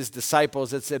gives His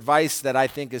disciples. It's advice that I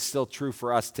think is still true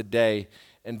for us today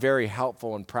and very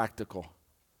helpful and practical.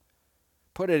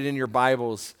 Put it in your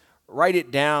Bibles. Write it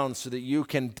down so that you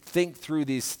can think through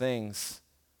these things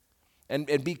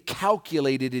and be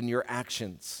calculated in your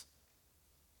actions.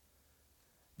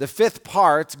 The fifth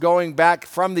part, going back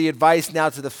from the advice now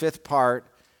to the fifth part,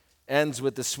 ends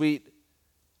with the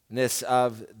sweetness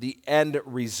of the end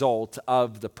result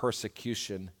of the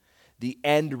persecution. The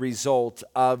end result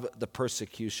of the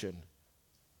persecution.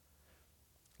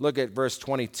 Look at verse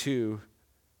 22,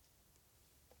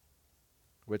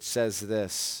 which says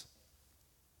this.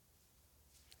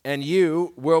 And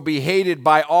you will be hated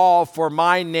by all for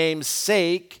my name's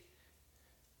sake,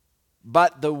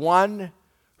 but the one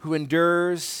who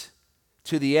endures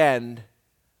to the end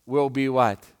will be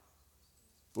what?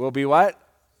 Will be what?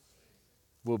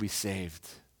 Will be saved.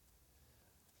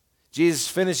 Jesus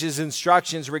finishes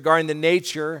instructions regarding the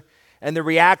nature and the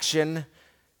reaction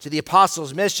to the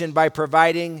apostles' mission by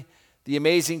providing the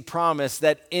amazing promise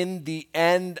that in the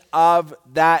end of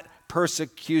that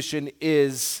persecution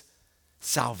is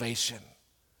salvation.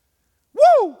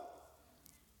 Woo!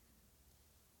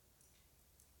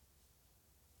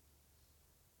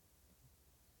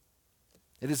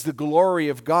 It is the glory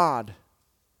of God.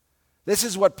 This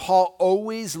is what Paul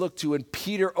always looked to and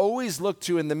Peter always looked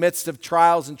to in the midst of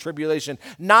trials and tribulation.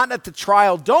 Not at the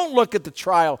trial. Don't look at the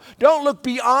trial. Don't look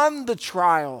beyond the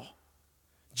trial.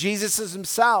 Jesus is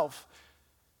Himself.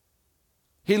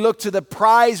 He looked to the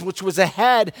prize which was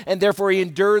ahead, and therefore He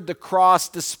endured the cross,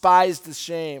 despised the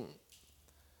shame.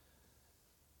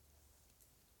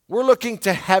 We're looking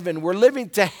to heaven. We're living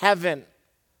to heaven.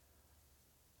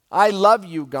 I love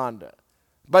Uganda.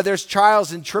 But there's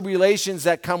trials and tribulations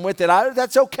that come with it.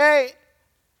 That's okay.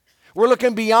 We're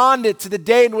looking beyond it to the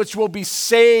day in which we'll be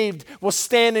saved, we'll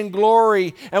stand in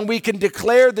glory, and we can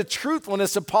declare the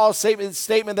truthfulness of Paul's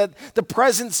statement that the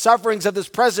present sufferings of this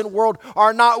present world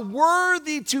are not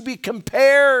worthy to be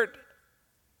compared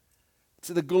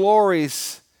to the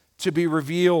glories to be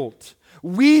revealed.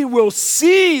 We will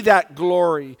see that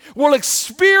glory. We'll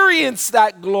experience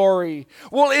that glory.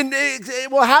 We'll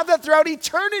have that throughout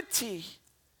eternity.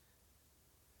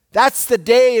 That's the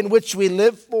day in which we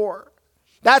live for.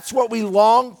 That's what we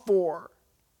long for.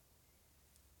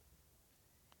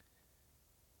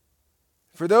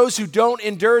 For those who don't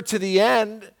endure to the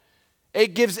end,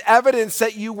 it gives evidence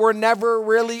that you were never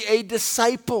really a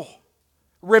disciple.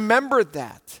 Remember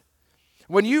that.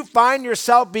 When you find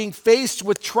yourself being faced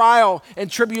with trial and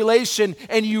tribulation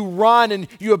and you run and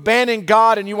you abandon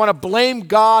God and you want to blame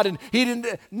God and He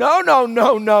didn't,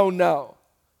 no.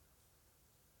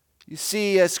 You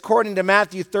see, as according to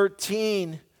Matthew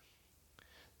 13,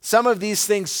 some of these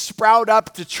things sprout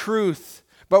up to truth,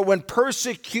 but when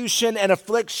persecution and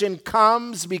affliction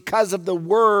comes because of the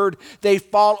word, they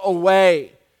fall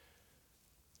away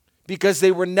because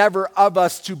they were never of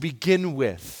us to begin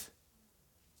with.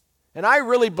 And I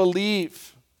really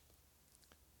believe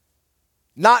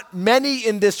not many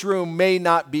in this room may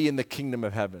not be in the kingdom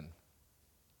of heaven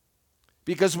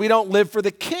because we don't live for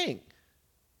the King.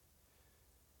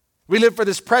 We live for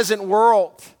this present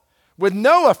world with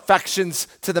no affections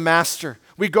to the Master.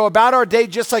 We go about our day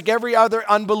just like every other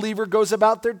unbeliever goes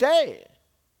about their day.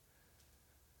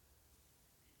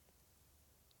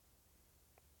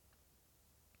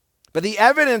 But the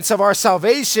evidence of our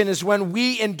salvation is when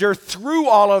we endure through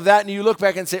all of that and you look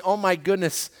back and say, oh my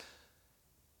goodness,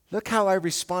 look how I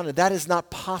responded. That is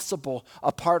not possible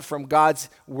apart from God's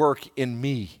work in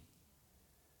me.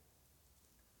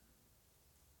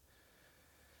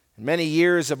 Many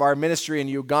years of our ministry in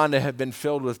Uganda have been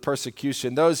filled with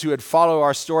persecution. Those who had followed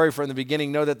our story from the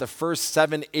beginning know that the first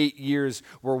 7-8 years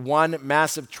were one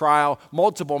massive trial,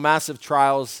 multiple massive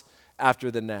trials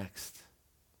after the next.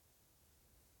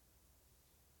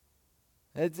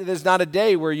 There's not a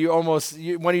day where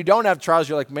when you don't have trials,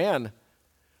 you're like, man,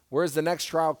 where's the next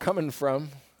trial coming from?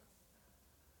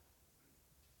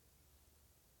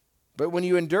 But when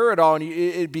you endure it all, and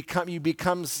you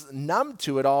becomes numb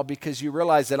to it all because you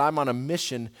realize that I'm on a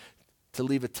mission to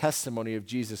leave a testimony of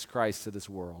Jesus Christ to this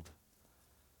world.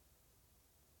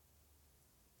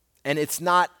 And it's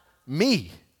not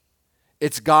me.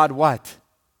 It's God what?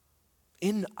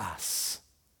 In us,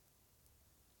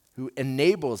 who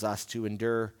enables us to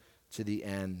endure to the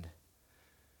end.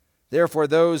 Therefore,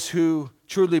 those who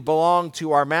truly belong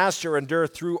to our Master endure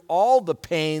through all the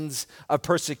pains of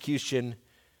persecution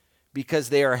because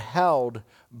they are held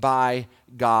by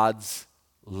God's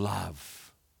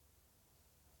love.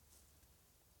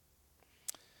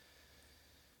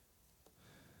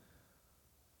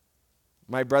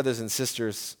 My brothers and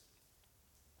sisters,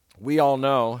 we all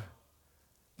know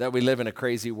that we live in a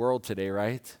crazy world today,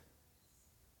 right?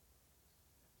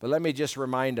 But let me just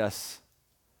remind us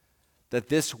that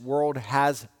this world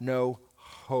has no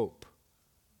hope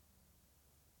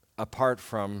apart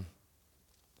from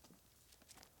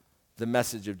the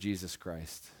message of Jesus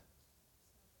Christ.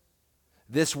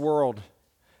 This world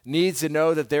needs to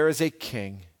know that there is a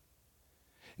king,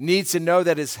 needs to know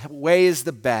that his way is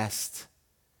the best,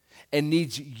 and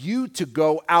needs you to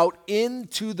go out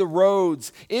into the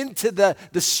roads, into the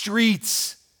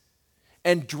streets,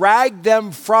 and drag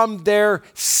them from their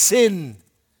sin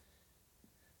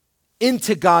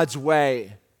into God's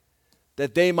way,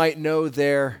 that they might know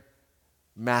their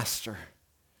master.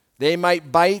 They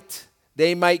might bite,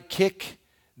 they might kick,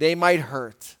 they might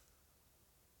hurt.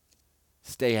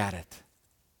 Stay at it.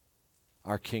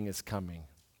 Our King is coming.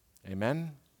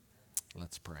 Amen?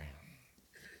 Let's pray.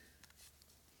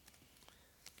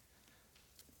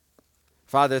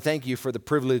 Father, thank you for the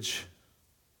privilege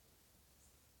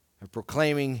of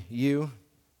proclaiming you.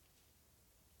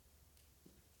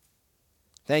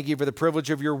 Thank you for the privilege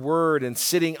of your word and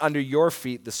sitting under your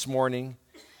feet this morning.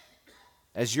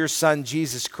 As your Son,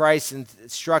 Jesus Christ,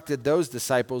 instructed those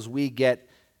disciples, we get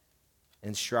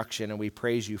instruction, and we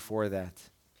praise you for that.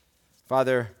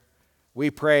 Father, we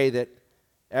pray that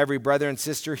every brother and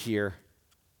sister here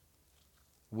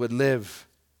would live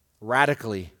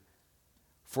radically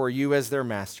for you as their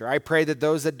master. I pray that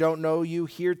those that don't know you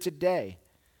here today,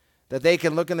 that they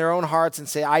can look in their own hearts and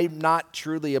say, I'm not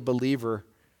truly a believer.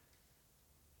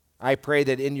 I pray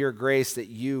that in your grace that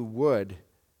you would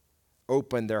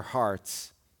open their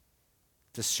hearts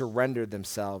to surrender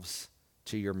themselves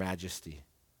to your majesty.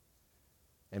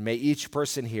 And may each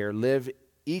person here live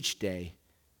each day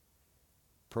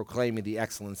proclaiming the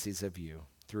excellencies of you.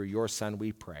 Through your Son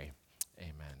we pray.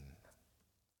 Amen.